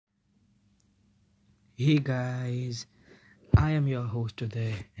Hey guys, I am your host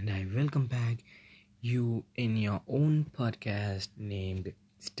today and I welcome back you in your own podcast named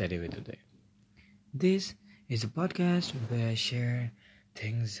Study with Today. This is a podcast where I share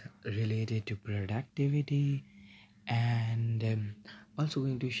things related to productivity and also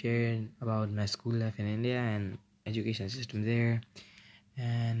going to share about my school life in India and education system there.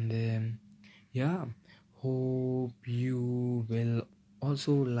 And yeah, hope you will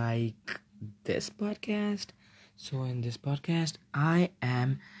also like this podcast. So in this podcast I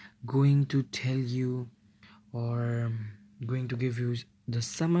am going to tell you or going to give you the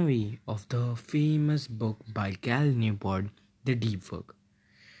summary of the famous book by Cal Newport, The Deep Work.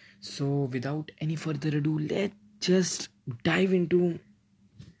 So without any further ado, let's just dive into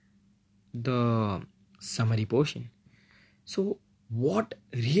the summary portion. So what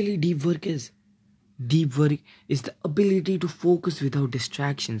really deep work is? Deep work is the ability to focus without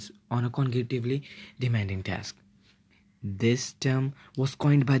distractions on a cognitively demanding task. This term was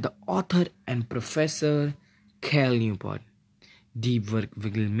coined by the author and professor Cal Newport. Deep work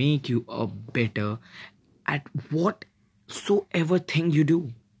will make you a better at whatsoever thing you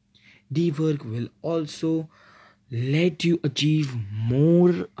do. Deep work will also let you achieve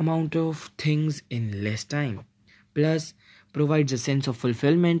more amount of things in less time. Plus, provides a sense of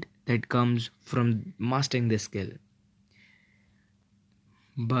fulfillment that comes from mastering the skill.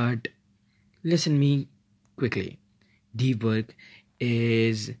 But listen me quickly. Deep work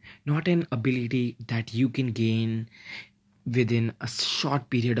is not an ability that you can gain within a short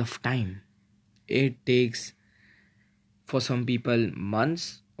period of time. It takes for some people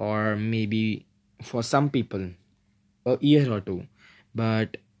months or maybe for some people a year or two.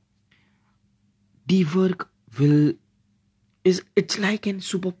 But deep work will is it's like an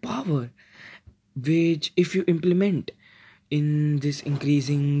superpower which if you implement in this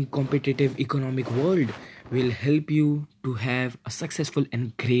increasing competitive economic world will help you to have a successful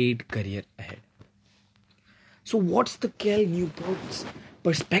and great career ahead. So what's the Cal Newport's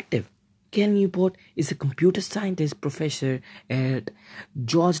perspective? Cal Newport is a computer scientist professor at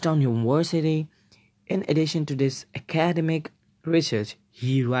Georgetown University. In addition to this academic research,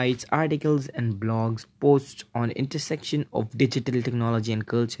 he writes articles and blogs posts on intersection of digital technology and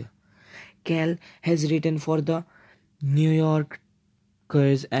culture. Cal has written for the New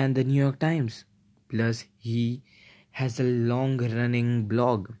Yorkers and the New York Times. Plus, he has a long-running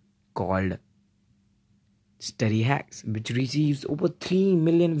blog called Study Hacks, which receives over 3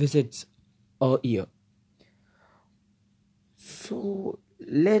 million visits a year. So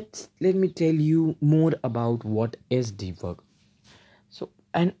let me tell you more about what is deep work. So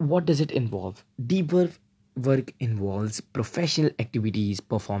and what does it involve? Work involves professional activities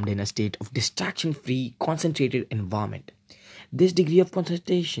performed in a state of distraction-free, concentrated environment. This degree of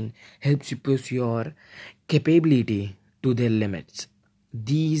concentration helps you push your capability to their limits.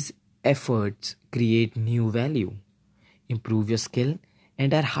 These efforts create new value, improve your skill,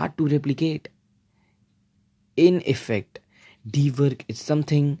 and are hard to replicate. In effect, deep work is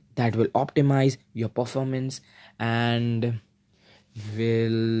something that will optimize your performance and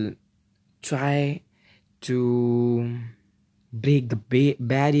will try to break the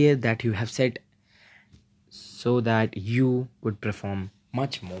barrier that you have set so that you would perform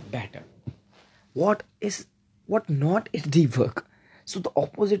much more better. What not is deep work? So the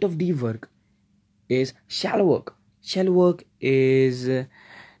opposite of deep work is shallow work. Shallow work is a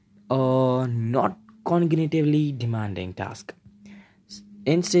not cognitively demanding task.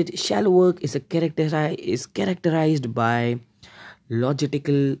 Instead, shallow work is characterized by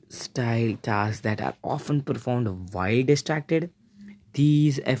logistical style tasks that are often performed while distracted.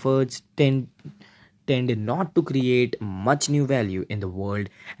 These efforts tend not to create much new value in the world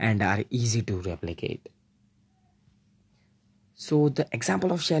and are easy to replicate. So the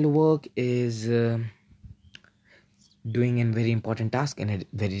example of shallow work is doing a very important task in a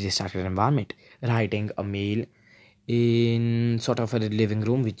very distracted environment, writing a mail in sort of a living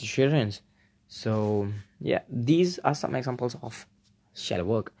room with children. So yeah, these are some examples of shallow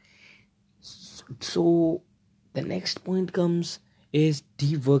work. So the next point comes is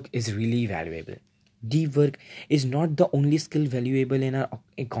deep work is really valuable. Deep work is not the only skill valuable in our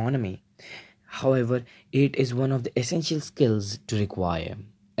economy. However, it is one of the essential skills to acquire.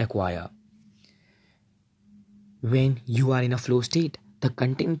 When you are in a flow state, the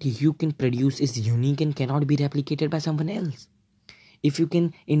content you can produce is unique and cannot be replicated by someone else. If you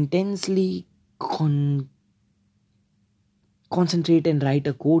can intensely concentrate and write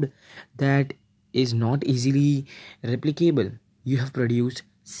a code that is not easily replicable, you have produced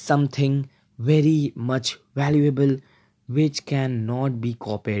something very much valuable which cannot be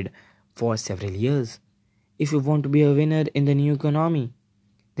copied for several years. If you want to be a winner in the new economy,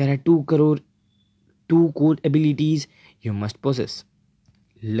 there are two core abilities you must possess.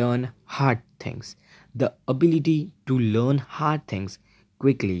 Learn hard things. The ability to learn hard things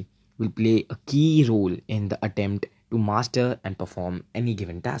quickly will play a key role in the attempt to master and perform any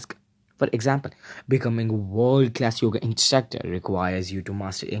given task. For example, becoming a world class yoga instructor requires you to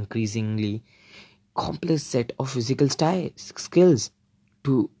master increasingly complex set of physical skills.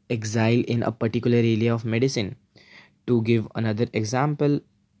 To excel in a particular area of medicine, to give another example,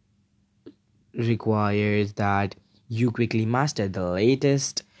 requires that you quickly master the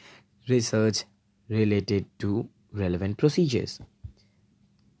latest research related to relevant procedures.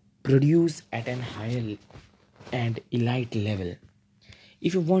 Produce at an higher and elite level.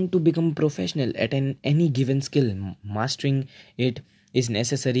 If you want to become professional at any given skill, mastering it is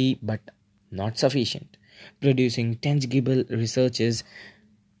necessary but not sufficient. Producing tangible researches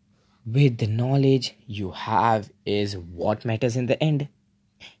with the knowledge you have is what matters in the end.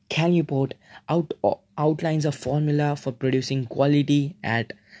 Cal Newport outlines a formula for producing quality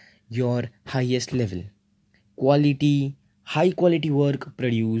at your highest level. High quality work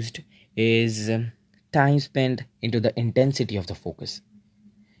produced is time spent into the intensity of the focus.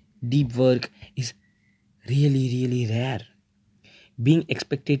 Deep work is really rare. Being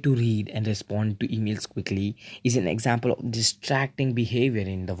expected to read and respond to emails quickly is an example of distracting behavior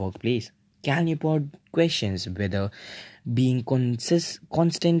in the workplace. Cal Newport questions whether being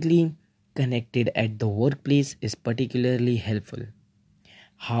constantly connected at the workplace is particularly helpful.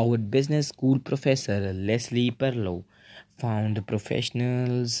 Harvard Business School professor Leslie Perlow found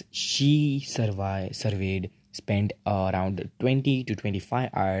professionals she surveyed spent around 20 to 25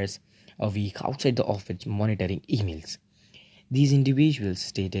 hours a week outside the office monitoring emails. These individuals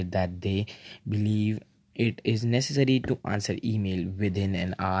stated that they believe it is necessary to answer email within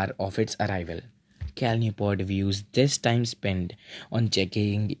an hour of its arrival. Cal Newport views this time spent on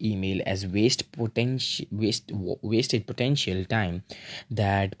checking email as wasted potential time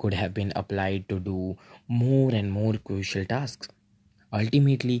that could have been applied to do more and more crucial tasks.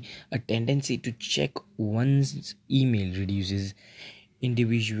 Ultimately, a tendency to check one's email reduces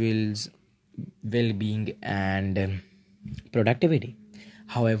individuals' well-being and productivity.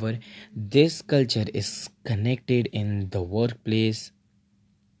 However, this culture is connected in the workplace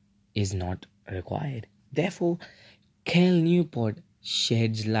is not required. Therefore, Cal Newport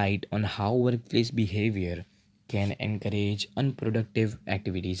sheds light on how workplace behavior can encourage unproductive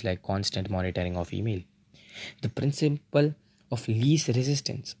activities like constant monitoring of email. The principle of least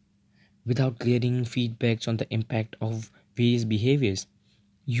resistance. Without clearing feedbacks on the impact of various behaviors,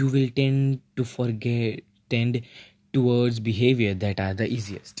 you will tend towards behavior that are the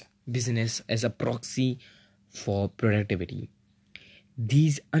easiest. Business as a proxy for productivity.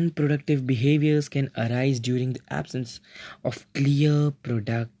 These unproductive behaviors can arise during the absence of clear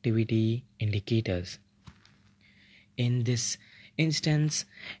productivity indicators. In this instance,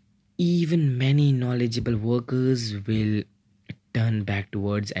 even many knowledgeable workers will turn back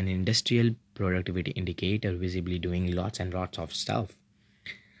towards an industrial productivity indicator, visibly doing lots and lots of stuff.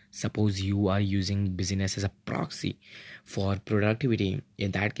 Suppose you are using business as a proxy for productivity.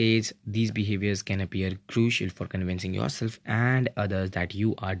 In that case, these behaviors can appear crucial for convincing yourself and others that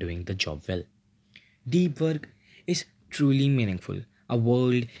you are doing the job well. Deep work is truly meaningful. A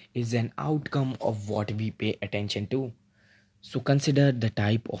world is an outcome of what we pay attention to. So consider the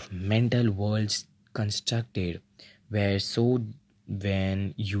type of mental worlds constructed where so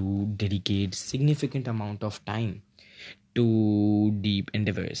when you dedicate significant amount of time to deep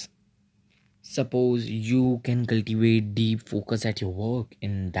endeavors. Suppose you can cultivate deep focus at your work.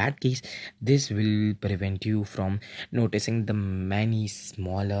 In that case, this will prevent you from noticing the many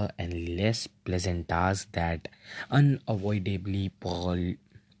smaller and less pleasant tasks that unavoidably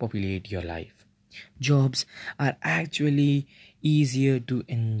populate your life. Jobs are actually easier to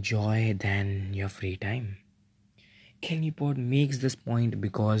enjoy than your free time. Kennypod makes this point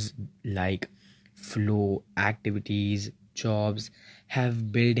because, like flow activities, jobs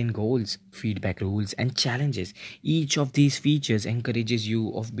have built in goals, feedback rules, and challenges. Each of these features encourages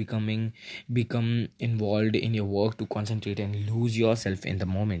you of become involved in your work to concentrate and lose yourself in the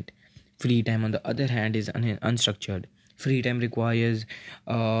moment. Free time, on the other hand, is unstructured. Free time requires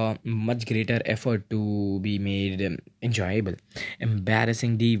much greater effort to be made enjoyable.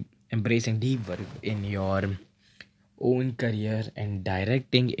 Embracing deep work in your own career and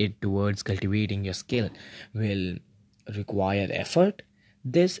directing it towards cultivating your skill will require effort.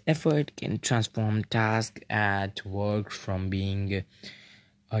 This effort can transform tasks at work from being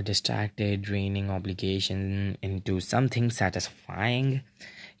a distracted, draining obligation into something satisfying.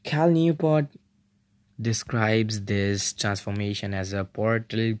 Cal Newport describes this transformation as a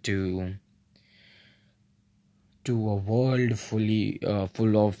portal to a world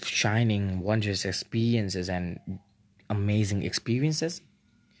full of shining, wondrous experiences and amazing experiences.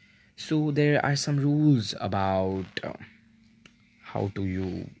 So there are some rules about how do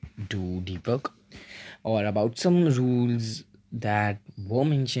you do deep work, or about some rules that were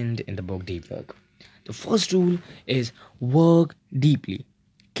mentioned in the book Deep Work. The first rule is work deeply.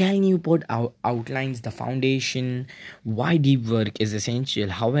 Cal Newport outlines the foundation why deep work is essential.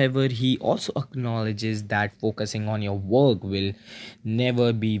 However, he also acknowledges that focusing on your work will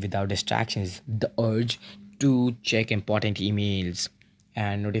never be without distractions. The urge to check important emails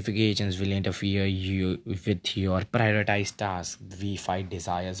and notifications will interfere with your prioritized tasks. We fight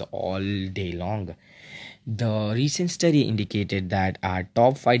desires all day long. The recent study indicated that our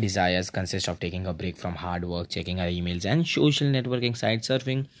top 5 desires consist of taking a break from hard work, checking our emails and social networking sites,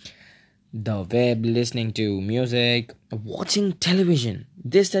 surfing the web, listening to music, watching television.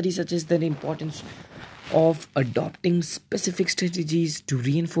 This study suggests the importance of adopting specific strategies to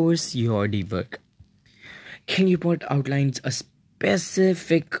reinforce your deep work. Ken Newport outlines a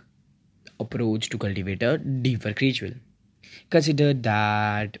specific approach to cultivate a deep work ritual. Consider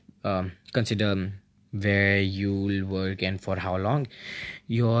where you'll work and for how long.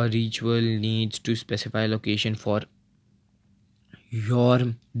 Your ritual needs to specify location for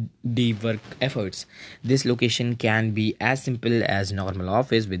your deep work efforts. This location can be as simple as normal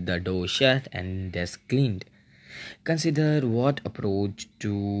office with the door shut and desk cleaned. Consider what approach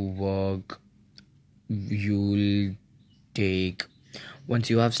to work you'll take once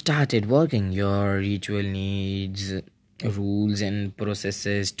you have started working. Your ritual needs rules and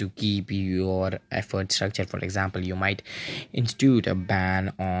processes to keep your effort structured. For example, you might institute a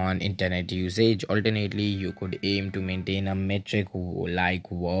ban on internet usage. Alternately, you could aim to maintain a metric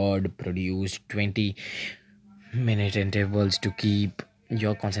like word produced 20-minute intervals to keep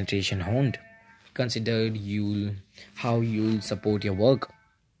your concentration honed. Consider how you'll support your work.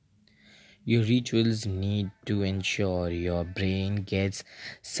 Your rituals need to ensure your brain gets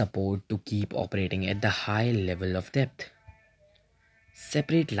support to keep operating at the high level of depth.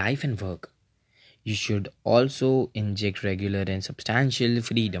 Separate life and work. You should also inject regular and substantial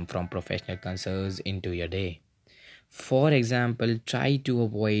freedom from professional concerns into your day. For example, try to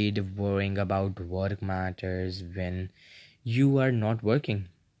avoid worrying about work matters when you are not working.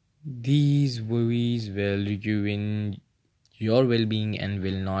 These worries will ruin your well-being and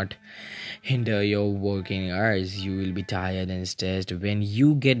will not hinder your working hours. You will be tired and stressed when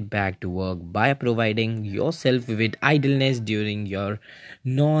you get back to work. By providing yourself with idleness during your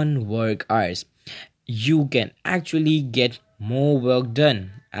non-work hours, you can actually get more work done.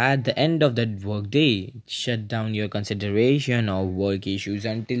 At the end of the workday, shut down your consideration of work issues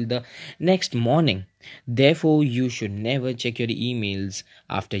until the next morning. Therefore, you should never check your emails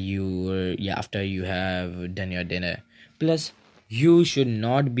after you have done your dinner. Plus, you should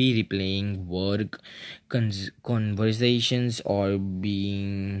not be replaying work conversations or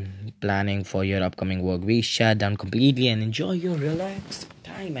being planning for your upcoming work week. Shut down completely and enjoy your relaxed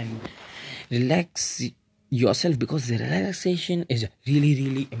time and relax yourself, because the relaxation is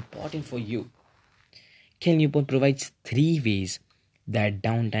really important for you. Ken Newport provides 3 ways that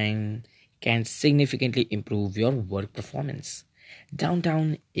downtime can significantly improve your work performance.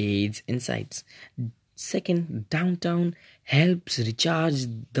 Downtown aids insights. Second, downtown helps recharge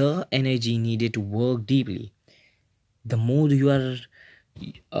the energy needed to work deeply. The more you work,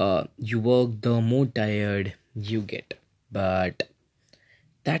 the more tired you get. But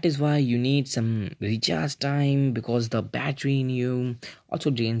that is why you need some recharge time, because the battery in you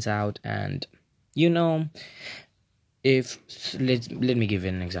also drains out. And you know, if let me give you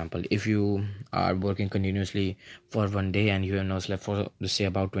an example. If you are working continuously for one day and you have not slept for, say,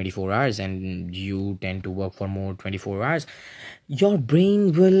 about 24 hours, and you tend to work for more 24 hours, your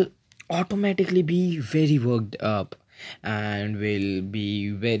brain will automatically be very worked up and will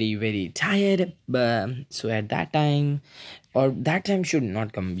be very tired. But so at that time, or that time should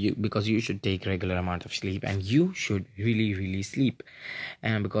not come, because you should take regular amount of sleep, and you should really sleep.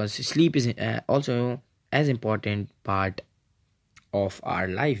 And because sleep is also as important part of our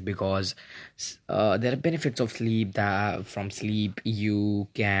life, because there are benefits of sleep. That from sleep you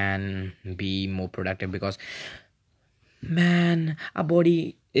can be more productive, because man, our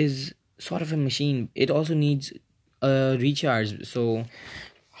body is sort of a machine. It also needs a recharge. So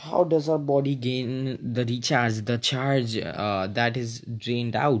how does our body gain the recharge, the charge that is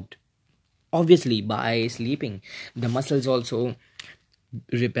drained out? Obviously by sleeping. The muscles also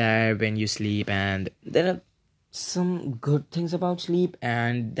repair when you sleep, and there are some good things about sleep,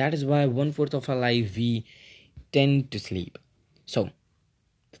 and that is why 1/4 of our life we tend to sleep. So,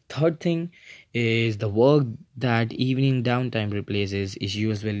 the third thing is the work that evening downtime replaces is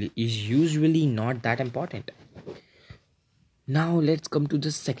usually not that important. Now let's come to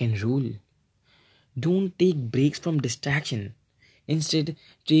the second rule. Don't take breaks from distraction. Instead,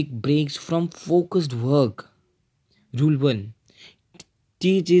 take breaks from focused work. Rule 1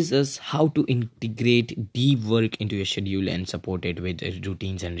 teaches us how to integrate deep work into your schedule and support it with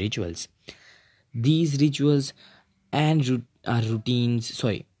routines and rituals. These rituals and are routines,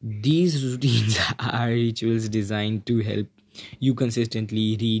 sorry, these routines are rituals designed to help you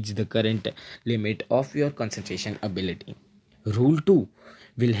consistently reach the current limit of your concentration ability. Rule 2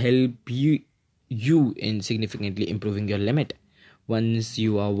 will help you in significantly improving your limit. Once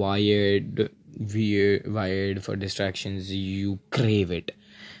you are wired for distractions, you crave it.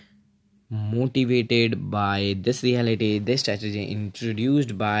 Motivated by this reality, this strategy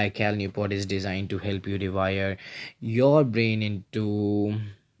introduced by Cal Newport is designed to help you rewire your brain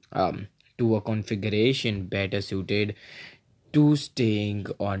um, to a configuration better suited to staying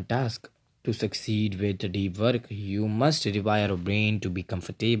on task. To succeed with deep work, you must rewire your brain to be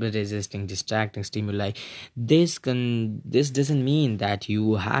comfortable resisting distracting stimuli. This doesn't mean that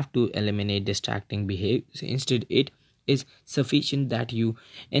you have to eliminate distracting behaviors. Instead, it is sufficient that you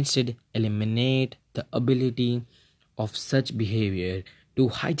instead eliminate the ability of such behavior to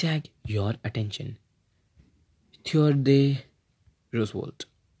hijack your attention. Theodore Roosevelt.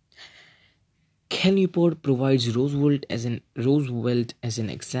 Cal Newport provides Roosevelt as an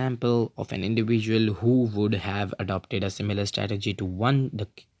example of an individual who would have adopted a similar strategy to one the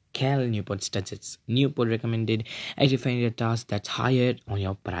Cal Newport suggests. Newport recommended identifying a task that's higher on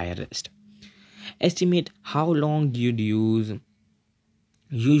your prior list. Estimate how long you'd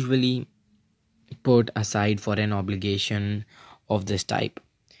usually put aside for an obligation of this type.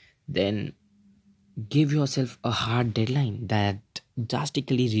 Then give yourself a hard deadline that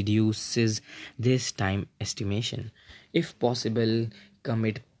drastically reduces this time estimation. If possible,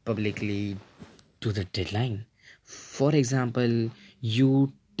 commit publicly to the deadline. For example,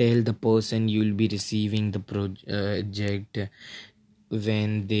 you tell the person you'll be receiving the project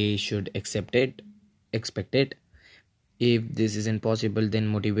when they should expect it. If this isn't possible, then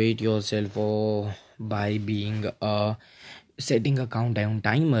motivate yourself or by being setting a countdown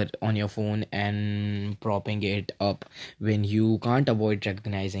timer on your phone and propping it up when you can't avoid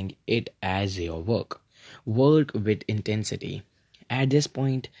recognizing it as your work with intensity. At this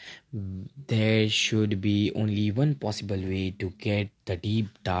point, there should be only one possible way to get the deep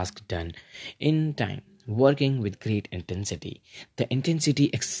task done in time: working with great intensity. The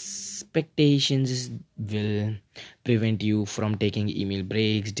intensity expectations will prevent you from taking email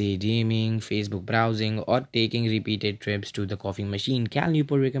breaks, daydreaming, Facebook browsing, or taking repeated trips to the coffee machine. Cal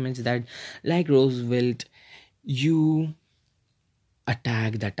Newport recommends that, like Roosevelt, you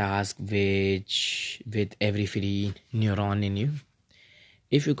attack the task which with every free neuron in you.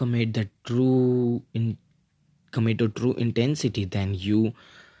 If you commit to true intensity, then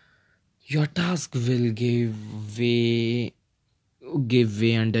your task will give way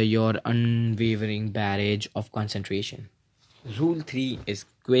under your unwavering barrage of concentration. Rule 3 is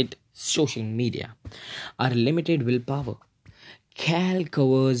quit social media. Our limited willpower. Cal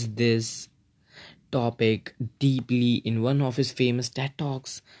covers this topic deeply in one of his famous TED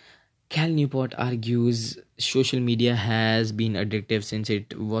Talks. Cal Newport argues social media has been addictive since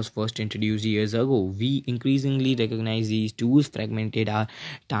it was first introduced years ago. We increasingly recognize these tools fragmented our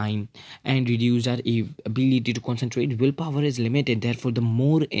time and reduced our ability to concentrate. Willpower is limited, therefore, the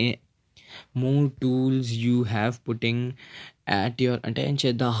more tools you have putting at your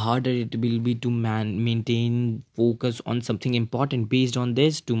attention, the harder it will be to maintain focus on something important. Based on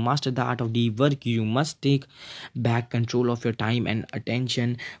this, to master the art of deep work, you must take back control of your time and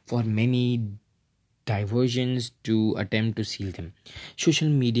attention for many diversions to attempt to seal them. Social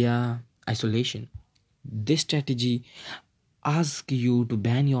media isolation. This strategy asks you to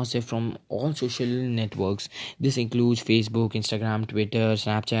ban yourself from all social networks. This includes Facebook, Instagram, Twitter,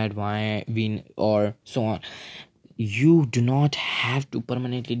 Snapchat, Vine, or so on. You do not have to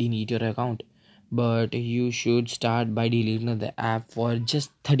permanently delete your account, but you should start by deleting the app for just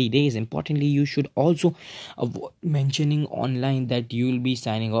 30 days. Importantly, you should also avoid mentioning online that you will be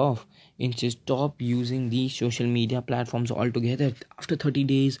signing off. Instead, stop using these social media platforms altogether. After 30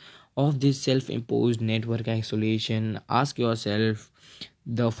 days of this self-imposed network isolation, ask yourself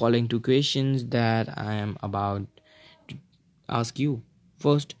the following two questions that I am about to ask you.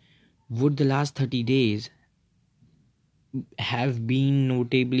 First, would the last 30 days have been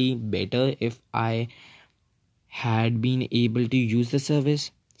notably better if I had been able to use the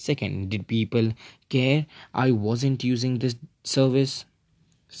service? Second, did people care I wasn't using this service?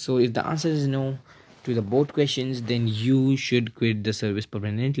 So if the answer is no to the both questions, then you should quit the service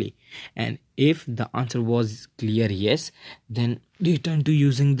permanently. And if the answer was clear yes, then return to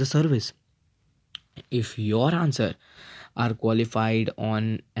using the service. If your answer are qualified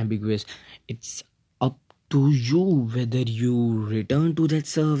on ambiguous, it's up to you whether you return to that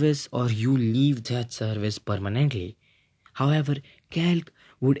service or you leave that service permanently. However, calc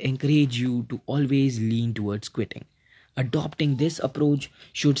would encourage you to always lean towards quitting. Adopting this approach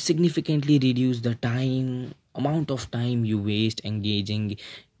should significantly reduce the amount of time you waste engaging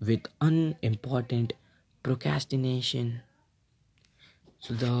with unimportant procrastination.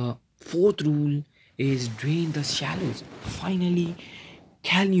 So the fourth rule is drain the shallows. Finally,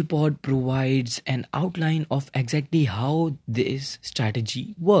 Cal Newport provides an outline of exactly how this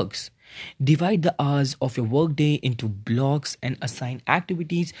strategy works. Divide the hours of your workday into blocks and assign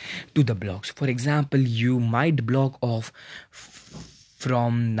activities to the blocks. For example, you might block off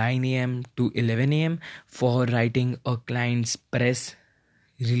from 9 a.m. to 11 a.m. for writing a client's press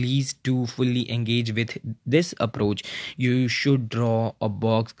release. To fully engage with this approach, you should draw a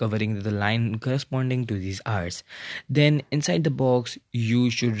box covering the line corresponding to these hours. Then, inside the box, you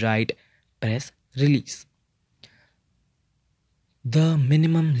should write press release. The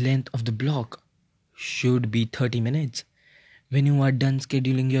minimum length of the block should be 30 minutes. When you are done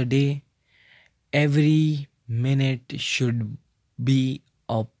scheduling your day, every minute should be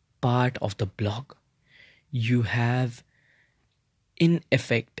a part of the block. You have, in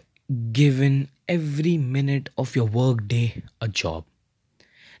effect, given every minute of your work day a job.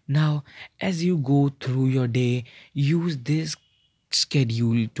 Now, as you go through your day, use this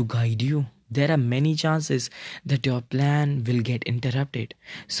schedule to guide you. There are many chances that your plan will get interrupted,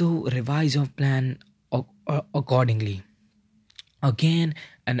 so revise your plan accordingly. Again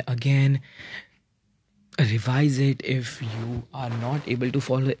and again, revise it. If you are not able to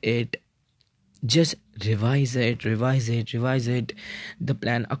follow it, just revise it, the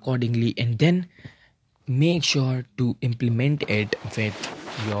plan accordingly, and then make sure to implement it with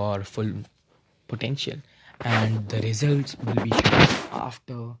your full potential. And the results will be shown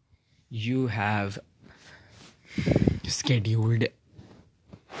after you have scheduled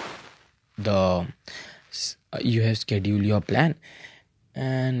your plan.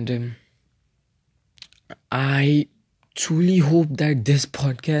 And I truly hope that this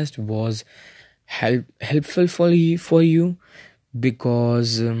podcast was helpful for you,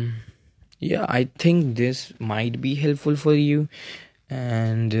 because I think this might be helpful for you.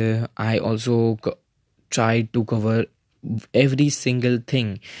 And I also tried to cover every single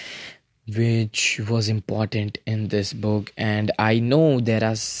thing which was important in this book, and I know there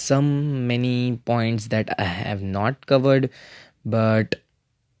are many points that I have not covered, but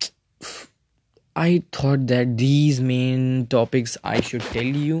I thought that these main topics I should tell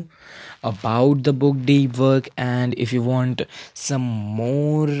you about the book Deep Work. And if you want some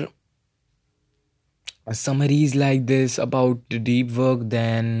more summaries like this about the Deep Work,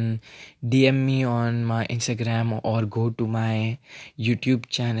 then DM me on my Instagram or go to my YouTube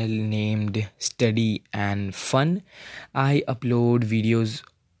channel named Study and Fun. I upload videos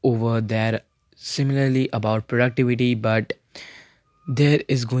over there similarly about productivity, but there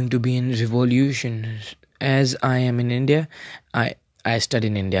is going to be a revolution. As I am in India, I study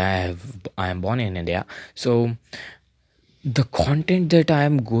in India, I am born in India, so the content that I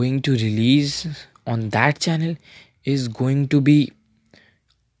am going to release on that channel is going to be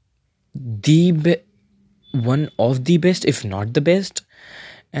one of the best, if not the best.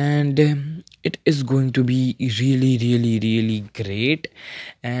 And it is going to be really great.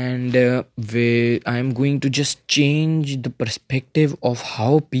 And I am going to just change the perspective of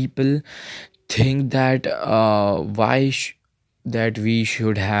how people think that that we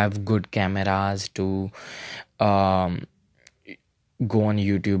should have good cameras to go on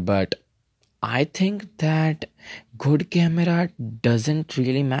YouTube. But I think that good camera doesn't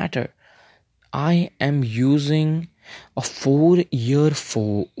really matter. I am using a 4-year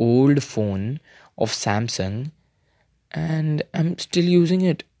old phone of Samsung, and I'm still using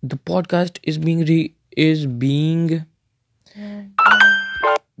it. The podcast is being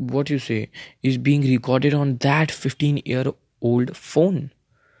is being recorded on that 15-year-old phone.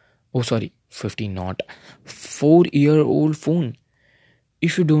 Oh, sorry, 15 not 4-year-old phone.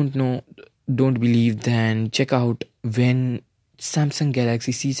 If you don't believe, then check out when Samsung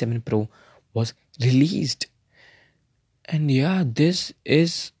Galaxy C7 Pro was released. And this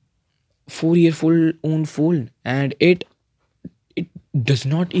is 4-year-old phone, and it does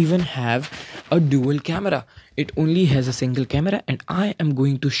not even have a dual camera. It only has a single camera, and I am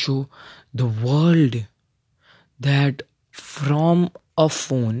going to show the world that from a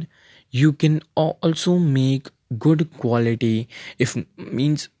phone you can also make good quality, if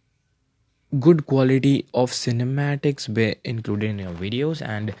means good quality of cinematics be included in your videos.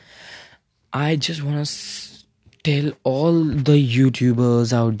 And I just want to tell all the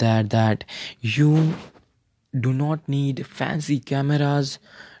YouTubers out there that you do not need fancy cameras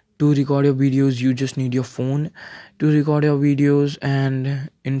to record your videos. You just need your phone to record your videos. And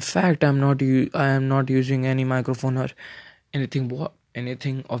in fact, I am not using any microphone or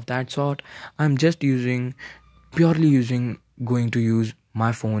anything of that sort. I'm just purely using going to use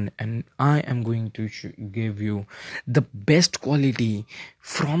my phone, and I am going to give you the best quality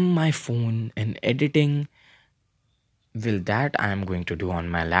from my phone. And editing, will that I am going to do on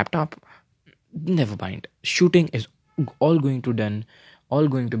my laptop. Never mind, shooting is all going to done all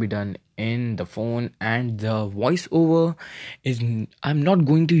going to be done in the phone. And the voiceover is, I'm not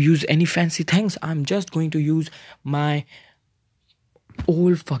going to use any fancy things. I'm just going to use my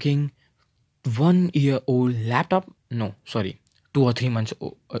old fucking 1 year old laptop. No, sorry, 2 or 3 months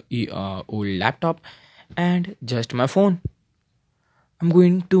old laptop, and just my phone. I'm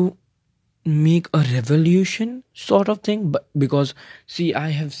going to make a revolution sort of thing. But because see, I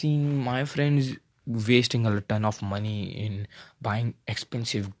have seen my friends wasting a ton of money in buying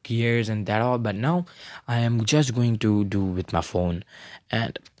expensive gears and that all, but now I am just going to do with my phone,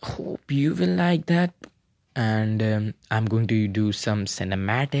 and hope you will like that. And I'm going to do some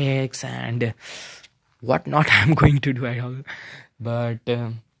cinematics and whatnot. I'm going to do it all. But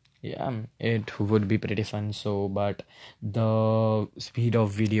yeah, it would be pretty fun. So but the speed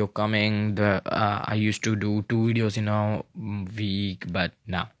of video coming, the I used to do 2 videos in a week, but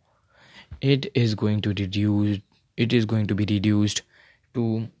now it is going to reduce it is going to be reduced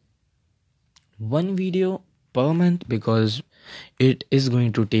to 1 video per month, because it is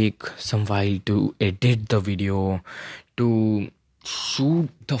going to take some while to edit the video, to shoot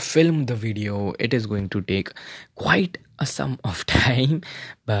the film the video. It is going to take quite a sum of time,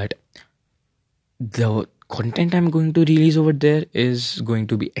 but the content I'm going to release over there is going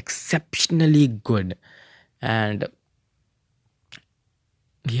to be exceptionally good. And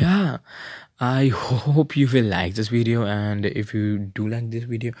yeah, I hope you will like this video. And if you do like this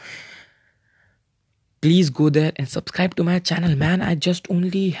video, please go there and subscribe to my channel. Man, I just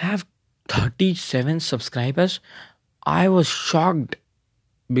only have 37 subscribers. I was shocked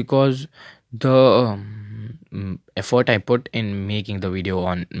because the effort I put in making the video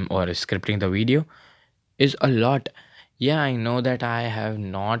on or scripting the video is a lot. Yeah, I know that I have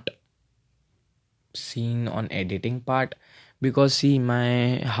not seen on editing part, because see,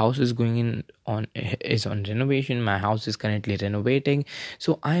 my house is on renovation. My house is currently renovating,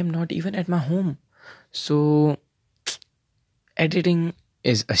 so I am not even at my home. So editing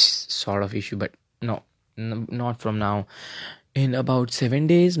is a sort of issue. But no, not from now. In about 7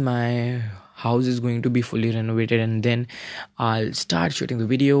 days my house is going to be fully renovated, and then I'll start shooting the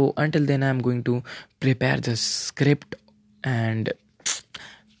video. Until then, I'm going to prepare the script, and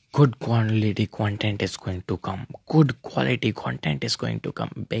good quality content is going to come. Good quality content is going to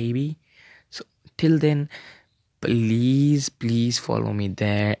come, baby. So till then, please follow me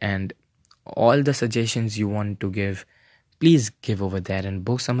there, and all the suggestions you want to give, please give over there. And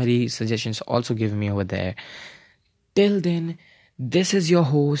book summary suggestions also give me over there. Till then, this is your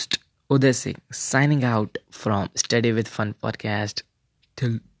host Uday Singh signing out from Study with Fun podcast.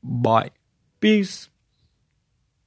 Till bye, peace.